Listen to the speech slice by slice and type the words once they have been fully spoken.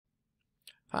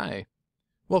Hi,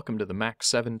 welcome to the Mac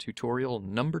 7 tutorial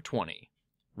number 20,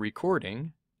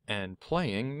 recording and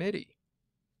playing MIDI.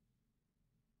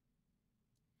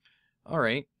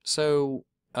 Alright, so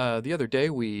the other day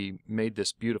we made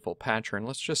this beautiful patcher, and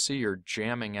let's just see you're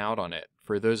jamming out on it.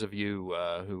 For those of you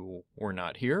who were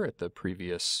not here at the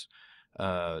previous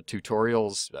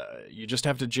tutorials, you just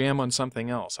have to jam on something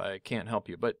else. I can't help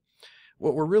you, but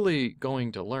what we're really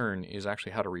going to learn is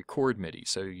actually how to record MIDI,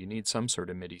 so you need some sort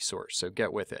of MIDI source, so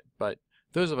get with it. But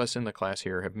those of us in the class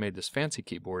here have made this fancy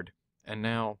keyboard, and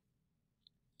now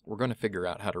we're going to figure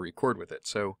out how to record with it.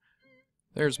 So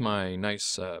there's my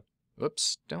nice,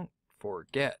 oops, don't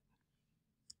forget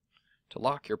to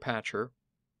lock your patcher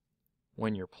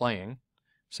when you're playing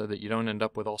so that you don't end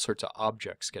up with all sorts of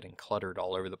objects getting cluttered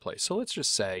all over the place. So let's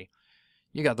just say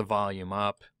you got the volume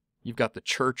up, you've got the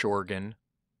church organ,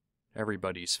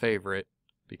 everybody's favorite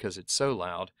because it's so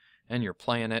loud, and you're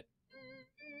playing it.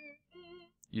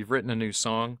 You've written a new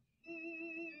song.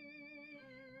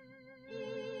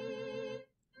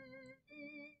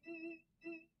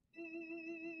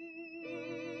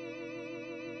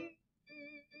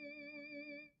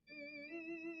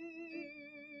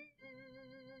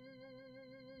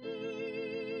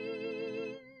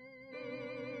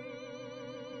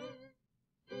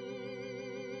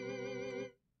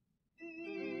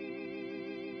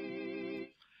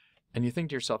 And you think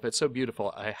to yourself, it's so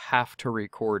beautiful, I have to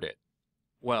record it.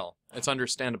 Well, it's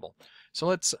understandable. So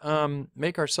let's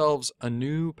make ourselves a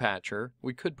new patcher.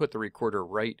 We could put the recorder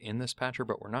right in this patcher,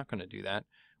 but we're not going to do that.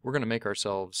 We're going to make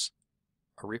ourselves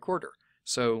a recorder.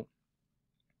 So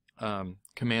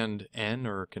Command N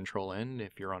or Control N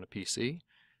if you're on a PC,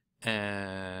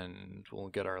 and we'll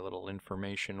get our little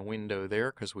information window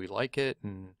there because we like it,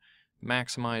 and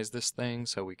maximize this thing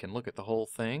so we can look at the whole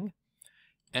thing.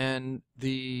 And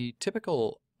the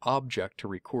typical object to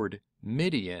record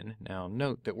MIDI in, now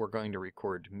note that we're going to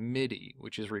record MIDI,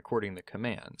 which is recording the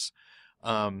commands,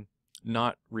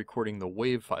 not recording the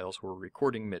wave files, we're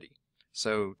recording MIDI.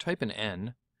 So type an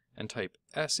N and type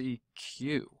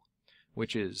SEQ,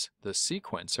 which is the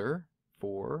sequencer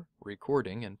for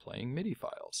recording and playing MIDI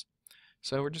files.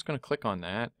 So we're just going to click on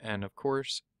that, and of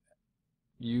course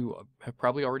you have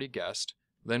probably already guessed,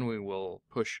 then we will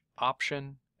push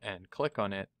Option and click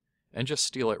on it and just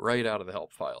steal it right out of the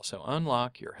help file. So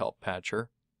unlock your help patcher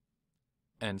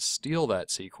and steal that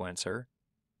sequencer.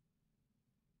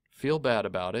 Feel bad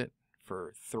about it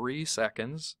for 3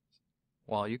 seconds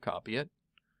while you copy it.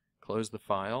 Close the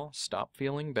file, stop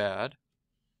feeling bad,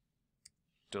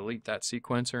 delete that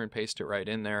sequencer and paste it right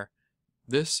in there.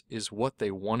 This is what they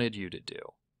wanted you to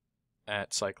do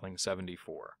at Cycling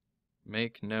 74.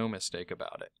 Make no mistake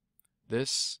about it.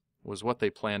 This was what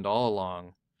they planned all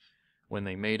along when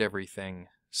they made everything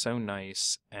so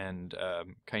nice and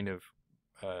kind of,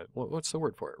 what's the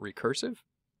word for it? Recursive?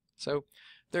 So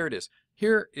there it is.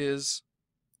 Here is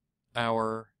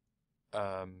our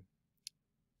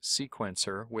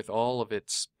sequencer with all of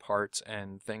its parts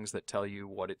and things that tell you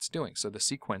what it's doing. So the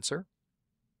sequencer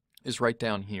is right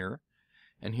down here,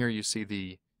 and here you see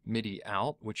the MIDI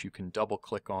out, which you can double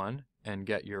click on and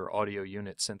get your audio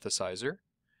unit synthesizer.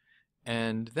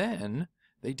 And then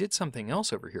they did something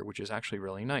else over here, which is actually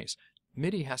really nice.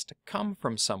 MIDI has to come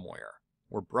from somewhere.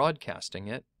 We're broadcasting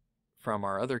it from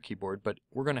our other keyboard, but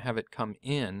we're going to have it come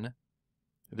in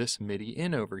this MIDI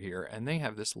in over here, and they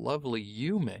have this lovely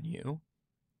U menu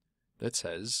that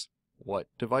says what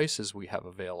devices we have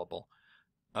available.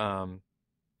 Well,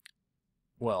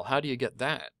 how do you get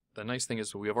that? The nice thing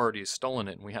is we have already stolen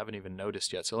it and we haven't even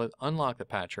noticed yet. So let's unlock the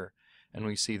patcher, and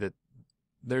we see that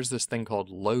there's this thing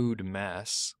called Load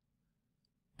Mess,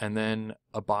 and then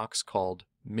a box called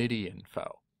MIDI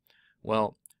Info.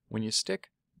 Well, when you stick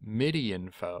MIDI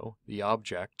Info, the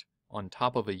object, on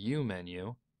top of a U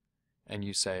menu, and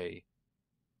you say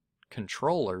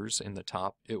controllers in the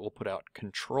top, it will put out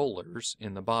controllers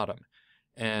in the bottom.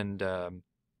 And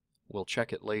we'll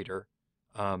check it later.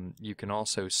 You can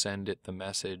also send it the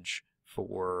message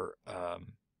for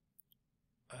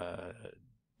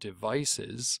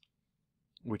devices,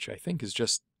 which I think is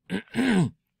just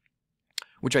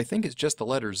which I think is just the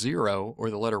letter 0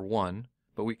 or the letter 1,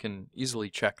 but we can easily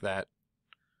check that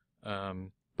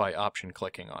by option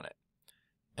clicking on it.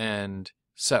 And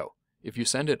so, if you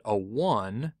send it a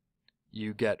 1,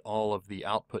 you get all of the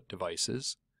output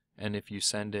devices, and if you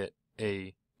send it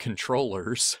a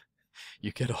controllers,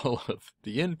 you get all of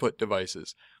the input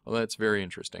devices. Well, that's very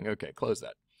interesting. Okay, close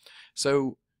that.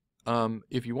 So,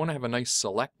 if you want to have a nice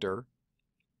selector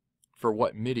for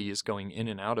what MIDI is going in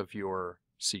and out of your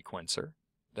sequencer,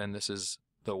 then this is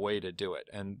the way to do it.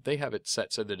 And they have it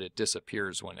set so that it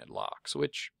disappears when it locks,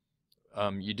 which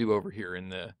you do over here in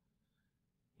the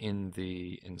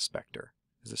inspector.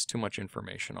 Is this too much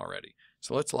information already?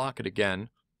 So let's lock it again.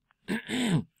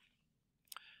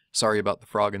 Sorry about the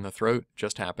frog in the throat,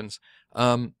 just happens.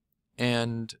 Wait,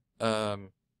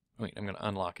 I'm going to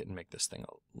unlock it and make this thing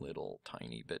a little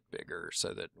tiny bit bigger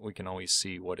so that we can always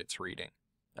see what it's reading.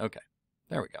 Okay,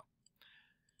 there we go.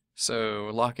 So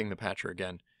locking the patcher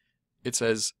again, it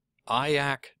says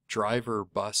IAC driver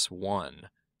bus 1.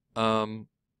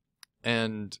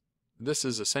 And this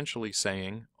is essentially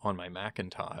saying on my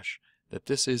Macintosh that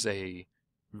this is a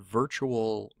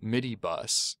virtual MIDI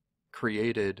bus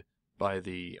created by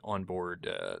the onboard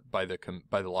by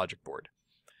the logic board,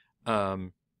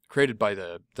 created by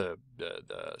the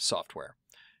software.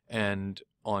 And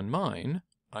on mine,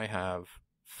 I have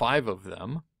 5 of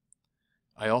them.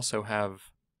 I also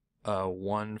have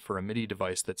one for a MIDI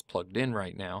device that's plugged in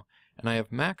right now, and I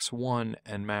have Max 1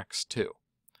 and Max 2.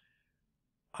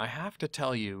 I have to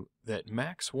tell you that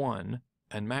Max 1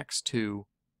 and Max 2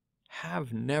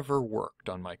 have never worked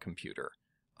on my computer.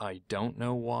 I don't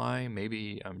know why.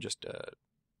 Maybe I'm just a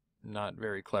not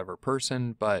very clever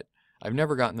person, but I've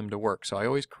never gotten them to work, so I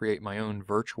always create my own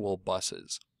virtual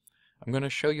buses. I'm going to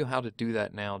show you how to do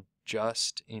that now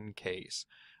just in case.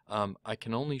 I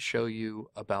can only show you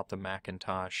about the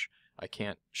Macintosh. I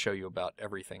can't show you about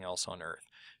everything else on Earth.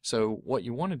 So what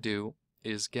you want to do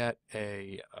is get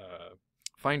a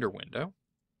Finder window.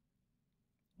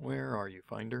 Where are you,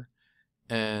 Finder?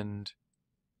 And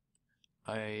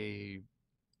I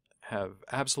have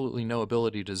absolutely no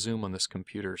ability to zoom on this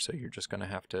computer, so you're just going to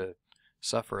have to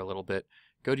suffer a little bit.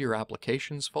 Go to your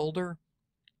Applications folder.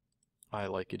 I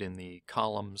like it in the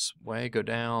columns way. Go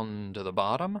down to the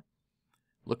bottom.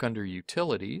 Look under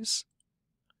Utilities.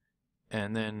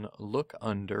 And then look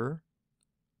under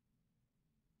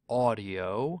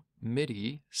Audio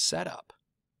MIDI Setup.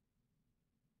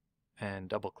 And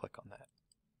double-click on that.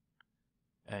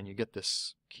 And you get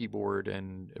this keyboard,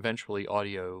 and eventually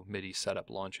Audio MIDI Setup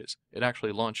launches. It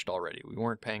actually launched already. We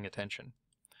weren't paying attention.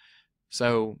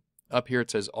 So up here it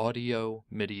says Audio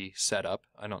MIDI Setup.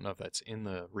 I don't know if that's in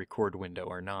the record window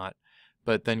or not.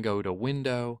 But then go to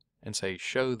Window and say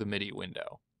Show the MIDI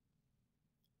window.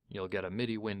 You'll get a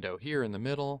MIDI window here in the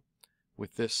middle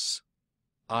with this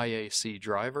IAC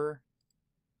driver,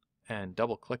 and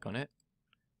double-click on it.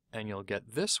 And you'll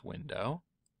get this window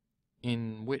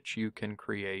in which you can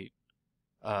create,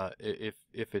 if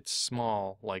it's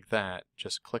small like that,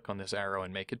 just click on this arrow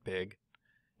and make it big.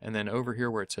 And then over here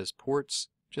where it says ports,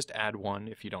 just add one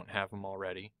if you don't have them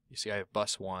already. You see I have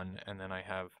bus 1, and then I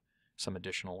have some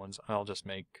additional ones. I'll just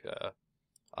make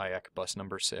IAC bus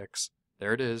number 6.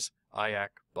 There it is, IAC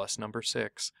bus number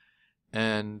 6.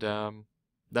 And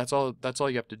that's all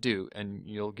you have to do, and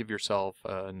you'll give yourself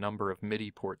a number of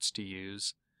MIDI ports to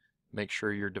use. Make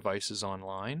sure your device is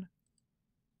online,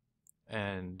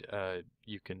 and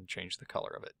you can change the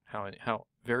color of it. How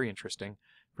very interesting.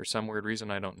 For some weird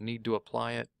reason I don't need to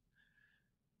apply it.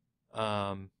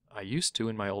 I used to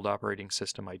in my old operating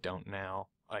system. I don't now.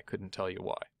 I couldn't tell you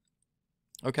why.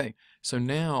 Okay, so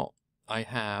now I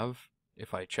have,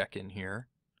 if I check in here,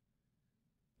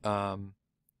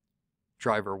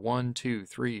 driver 1, 2,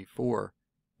 3, 4,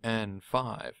 and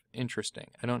 5.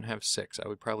 Interesting. I don't have 6. I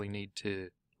would probably need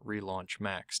to relaunch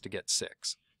Max to get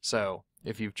 6. So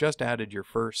if you've just added your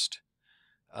first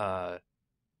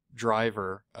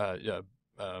driver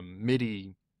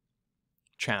MIDI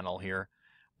channel here,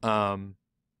 go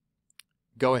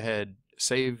ahead,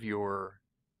 save your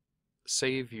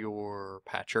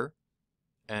patcher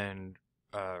and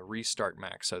restart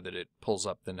Max so that it pulls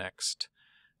up the next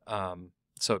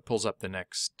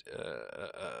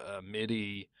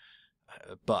MIDI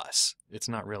bus. It's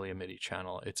not really a MIDI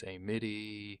channel, it's a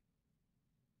MIDI,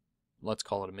 let's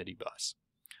call it a MIDI bus.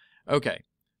 Okay,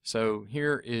 so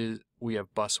here we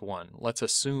have bus 1. Let's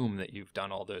assume that you've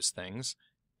done all those things,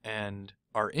 and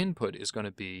our input is going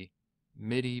to be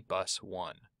MIDI bus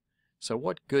 1. So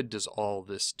what good does all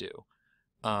this do?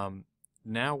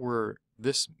 Now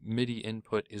this MIDI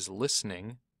input is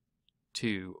listening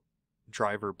to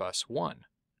driver bus 1.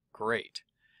 Great.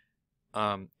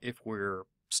 If we're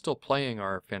still playing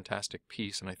our fantastic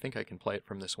piece, and I think I can play it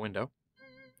from this window.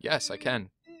 Yes, I can.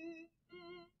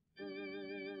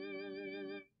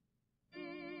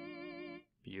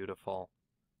 Beautiful.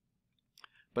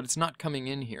 But it's not coming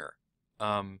in here.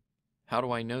 How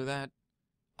do I know that?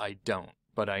 I don't,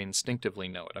 but I instinctively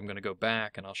know it. I'm going to go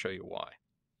back and I'll show you why.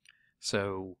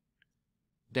 So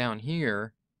down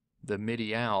here, the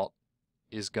MIDI out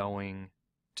is going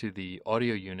to the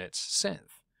audio unit's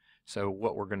synth. So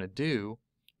what we're going to do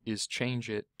is change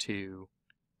it to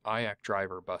IAC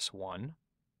driver bus 1,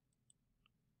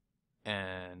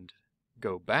 and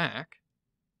go back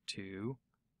to,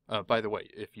 by the way,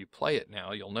 if you play it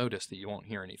now, you'll notice that you won't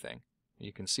hear anything.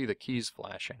 You can see the keys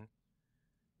flashing,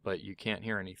 but you can't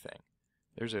hear anything.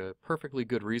 There's a perfectly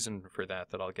good reason for that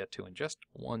I'll get to in just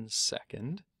 1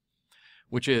 second,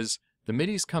 which is the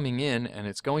MIDI's coming in and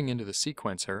it's going into the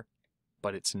sequencer,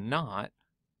 but it's not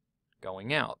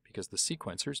going out because the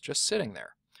sequencer's just sitting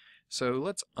there. So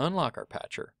let's unlock our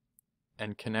patcher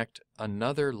and connect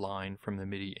another line from the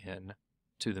MIDI in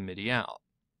to the MIDI out.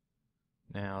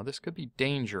 Now this could be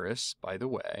dangerous, by the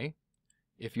way,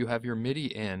 if you have your MIDI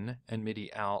in and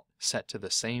MIDI out set to the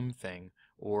same thing,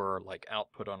 or like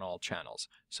output on all channels.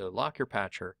 So lock your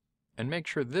patcher and make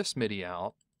sure this MIDI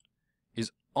out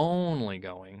is only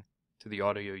going to the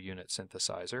audio unit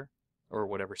synthesizer, or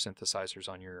whatever synthesizer's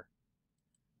on your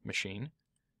machine.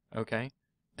 Okay,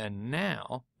 and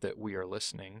now that we are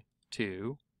listening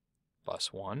to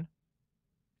bus 1,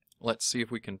 let's see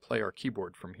if we can play our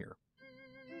keyboard from here.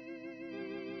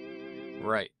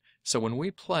 Right, so when we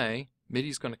play,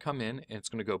 MIDI's going to come in and it's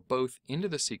going to go both into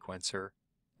the sequencer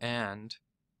and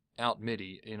out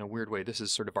MIDI. In a weird way, this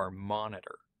is sort of our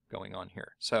monitor going on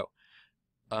here. So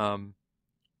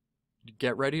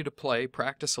get ready to play,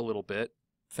 practice a little bit,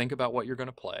 think about what you're going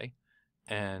to play,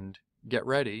 and get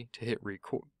ready to hit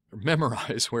record,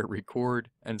 memorize where record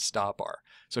and stop are.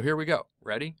 So here we go.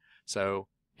 Ready? So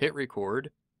hit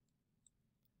record.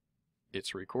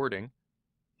 It's recording.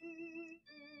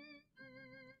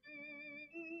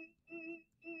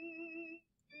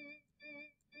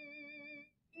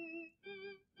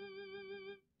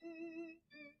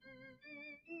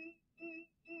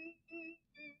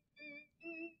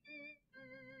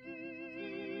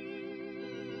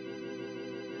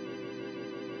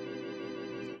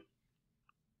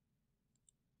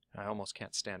 I almost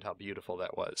can't stand how beautiful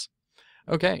that was.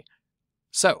 Okay,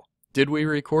 so did we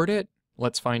record it?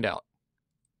 Let's find out.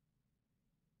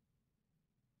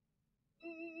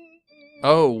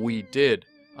 Oh, we did.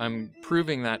 I'm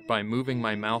proving that by moving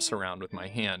my mouse around with my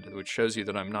hand, which shows you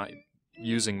that I'm not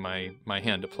using my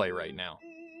hand to play right now.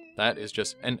 That is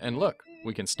just, and look,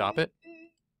 we can stop it.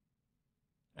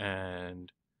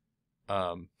 And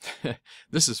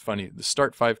this is funny. The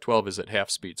start 512 is at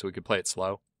half speed, so we could play it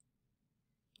slow.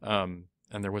 And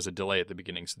there was a delay at the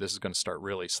beginning, so this is going to start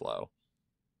really slow.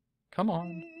 Come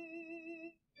on.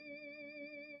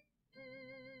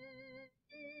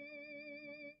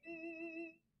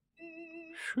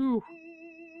 Whew.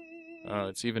 Oh,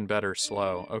 it's even better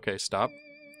slow. Okay, stop.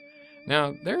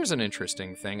 Now, there's an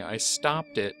interesting thing. I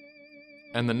stopped it,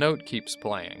 and the note keeps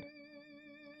playing.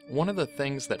 One of the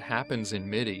things that happens in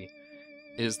MIDI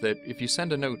is that if you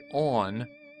send a note on,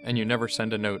 and you never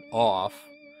send a note off,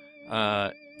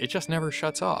 it just never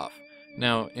shuts off.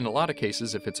 Now, in a lot of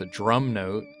cases, if it's a drum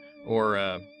note, or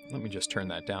let me just turn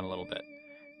that down a little bit.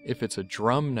 If it's a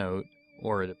drum note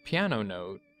or a piano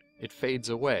note, it fades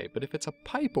away. But if it's a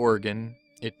pipe organ,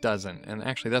 it doesn't. And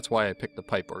actually, that's why I picked the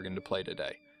pipe organ to play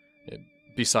today,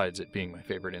 besides it being my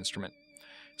favorite instrument.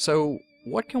 So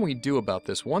what can we do about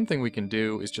this? One thing we can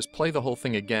do is just play the whole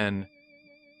thing again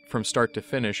from start to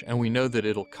finish, and we know that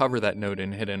it'll cover that note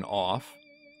and hit an off.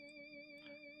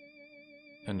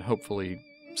 And hopefully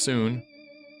soon.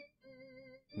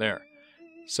 There.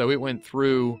 So it went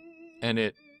through and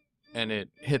it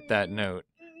hit that note.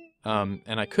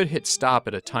 And I could hit stop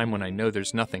at a time when I know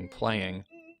there's nothing playing,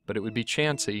 but it would be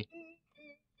chancy.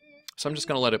 So I'm just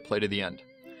going to let it play to the end,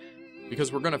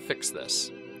 because we're going to fix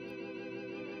this.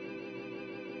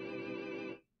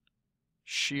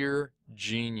 Sheer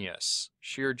genius.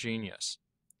 Sheer genius.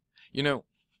 You know,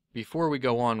 before we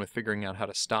go on with figuring out how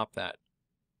to stop that,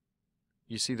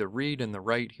 you see the read and the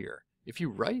write here. If you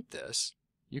write this,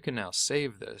 you can now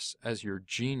save this as your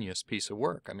genius piece of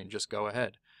work. I mean, just go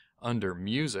ahead. Under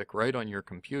music, right on your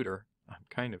computer. I'm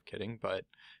kind of kidding, but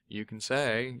you can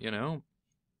say, you know,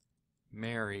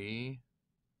 Mary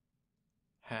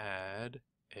had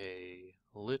a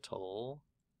little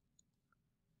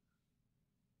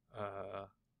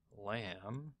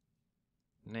lamb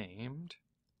named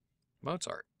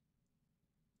Mozart.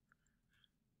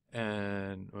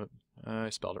 And I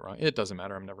spelled it wrong. It doesn't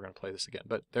matter. I'm never going to play this again.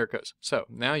 But there it goes. So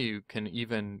now you can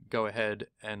even go ahead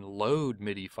and load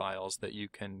MIDI files that you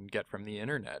can get from the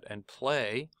internet and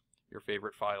play your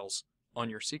favorite files on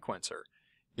your sequencer.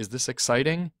 Is this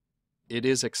exciting? It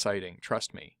is exciting.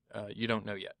 Trust me. You don't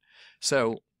know yet.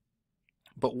 So,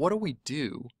 but what do we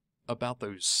do about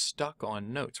those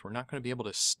stuck-on notes? We're not going to be able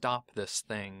to stop this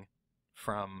thing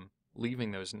from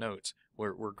leaving those notes.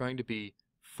 We're going to be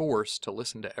forced to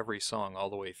listen to every song all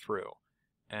the way through.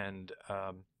 And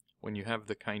when you have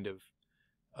the kind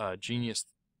of genius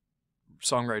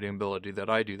songwriting ability that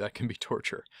I do, that can be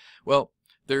torture. Well,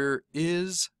 there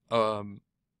is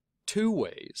 2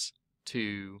 ways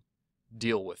to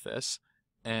deal with this,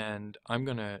 and I'm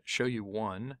going to show you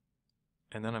one,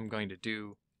 and then I'm going to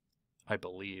do, I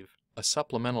believe, a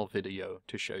supplemental video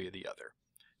to show you the other.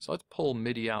 So let's pull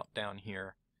MIDI out down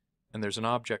here, and there's an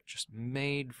object just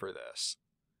made for this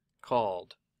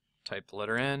called, type the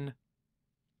letter N,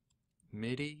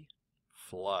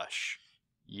 MidiFlush.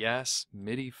 Yes,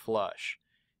 MidiFlush.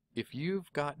 If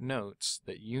you've got notes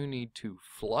that you need to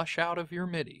flush out of your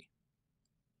MIDI,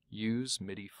 use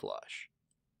MidiFlush.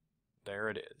 There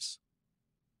it is.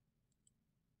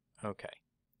 Okay.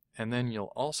 And then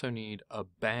you'll also need a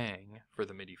bang for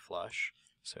the MidiFlush.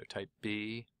 So type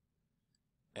B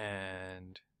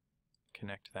and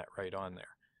connect that right on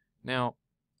there. Now,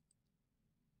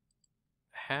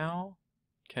 how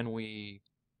can we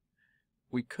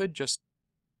could just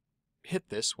hit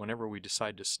this whenever we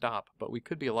decide to stop, but we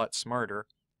could be a lot smarter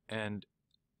and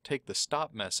take the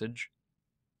stop message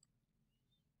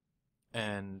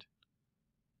and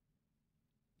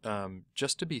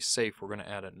just to be safe, we're going to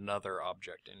add another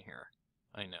object in here.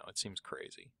 I know, it seems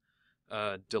crazy.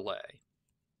 Delay.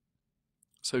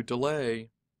 So delay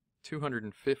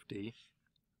 250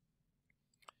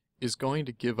 is going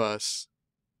to give us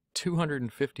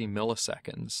 250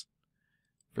 milliseconds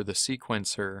for the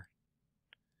sequencer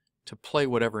to play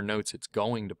whatever notes it's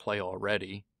going to play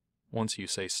already once you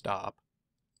say stop.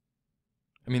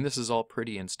 I mean, this is all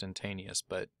pretty instantaneous,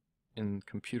 but in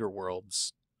computer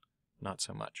worlds, not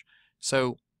so much.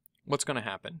 So what's going to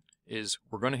happen is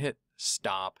we're going to hit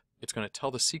stop. It's going to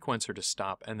tell the sequencer to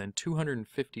stop, and then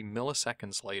 250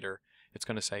 milliseconds later, it's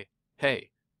going to say,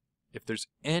 hey, if there's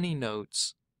any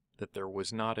notes that there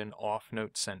was not an off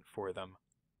note sent for them,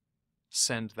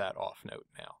 send that off note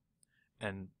now.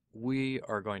 And we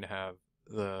are going to have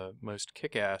the most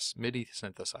kick-ass MIDI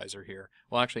synthesizer here.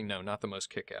 Well, actually, no, not the most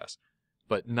kick-ass,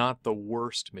 but not the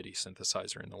worst MIDI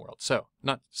synthesizer in the world. So,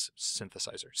 not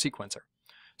synthesizer, sequencer.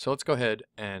 So let's go ahead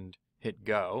and hit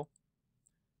go.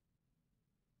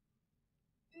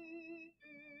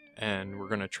 And we're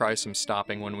going to try some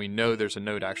stopping when we know there's a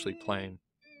note actually playing.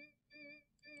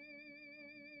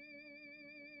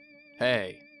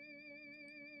 Hey.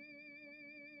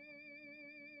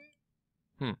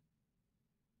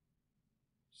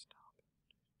 Stop.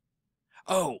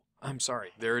 Oh, I'm sorry.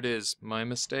 There it is. My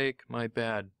mistake. My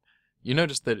bad. You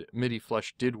notice that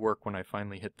MidiFlush did work when I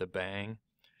finally hit the bang.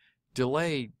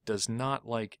 Delay does not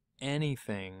like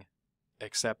anything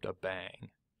except a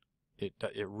bang. It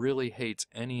really hates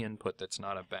any input that's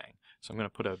not a bang. So I'm going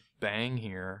to put a bang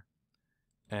here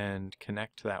and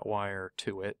connect that wire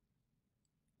to it.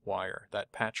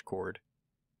 That patch cord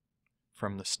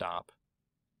from the stop.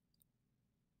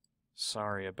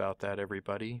 Sorry about that,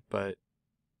 everybody, but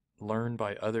learn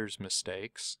by others'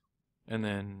 mistakes and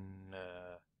then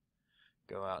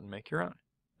go out and make your own.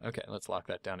 Okay, let's lock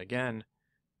that down again.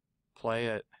 Play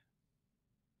it.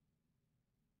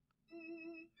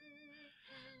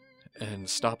 And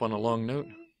stop on a long note.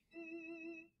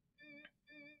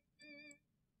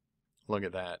 Look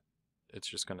at that. It's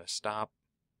just going to stop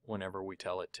whenever we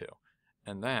tell it to.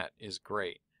 And that is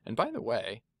great. And by the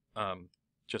way,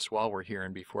 just while we're here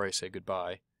and before I say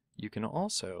goodbye, you can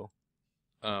also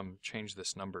change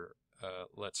this number,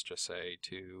 let's just say,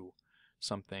 to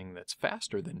something that's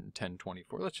faster than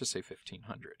 1024. Let's just say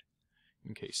 1500,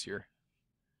 in case you're,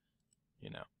 you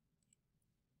know.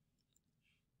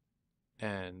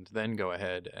 And then go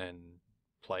ahead and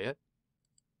play it.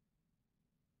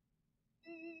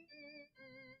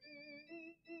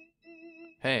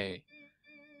 Hey,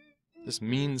 this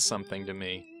means something to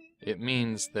me. It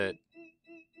means that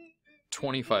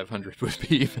 2500 would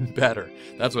be even better.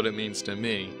 That's what it means to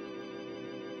me.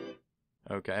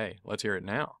 Okay, let's hear it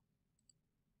now.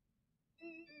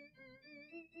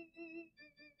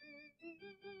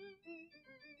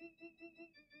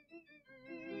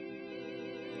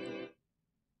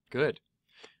 Good.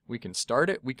 We can start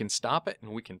it, we can stop it,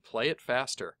 and we can play it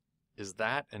faster. Is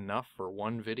that enough for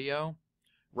one video?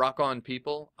 Rock on,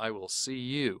 people. I will see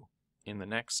you in the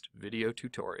next video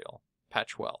tutorial.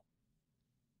 Patch well.